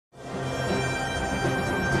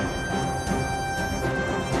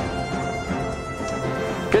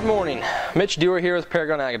Good morning, Mitch Duer here with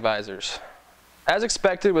Paragon Ag Advisors. As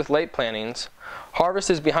expected with late plantings, harvest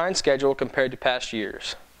is behind schedule compared to past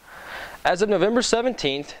years. As of November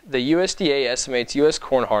 17th, the USDA estimates U.S.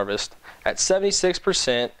 corn harvest at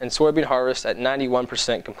 76% and soybean harvest at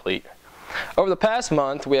 91% complete. Over the past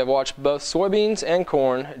month, we have watched both soybeans and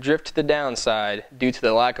corn drift to the downside due to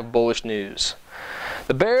the lack of bullish news.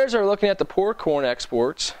 The bears are looking at the poor corn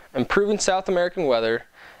exports, improving South American weather,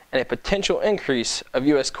 and a potential increase of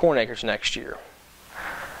U.S. corn acres next year.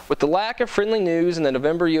 With the lack of friendly news in the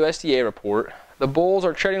November USDA report, the bulls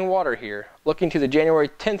are treading water here, looking to the January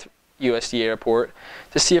 10th USDA report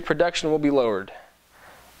to see if production will be lowered.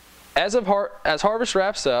 As harvest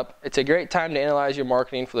wraps up, it's a great time to analyze your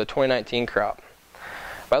marketing for the 2019 crop.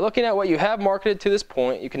 By looking at what you have marketed to this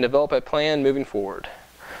point, you can develop a plan moving forward.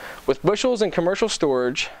 With bushels and commercial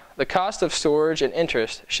storage, the cost of storage and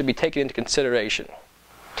interest should be taken into consideration.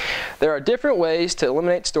 There are different ways to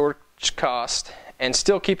eliminate storage cost and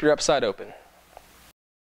still keep your upside open.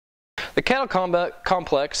 The cattle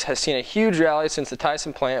complex has seen a huge rally since the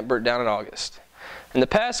Tyson plant burnt down in August. In the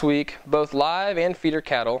past week, both live and feeder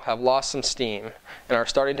cattle have lost some steam and are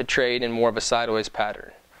starting to trade in more of a sideways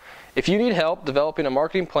pattern. If you need help developing a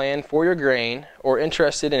marketing plan for your grain or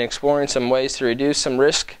interested in exploring some ways to reduce some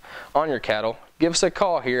risk on your cattle, give us a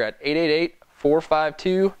call here at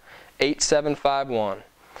 888-452-8751.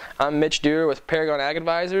 I'm Mitch Duer with Paragon Ag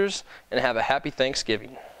Advisors, and have a happy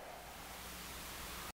Thanksgiving.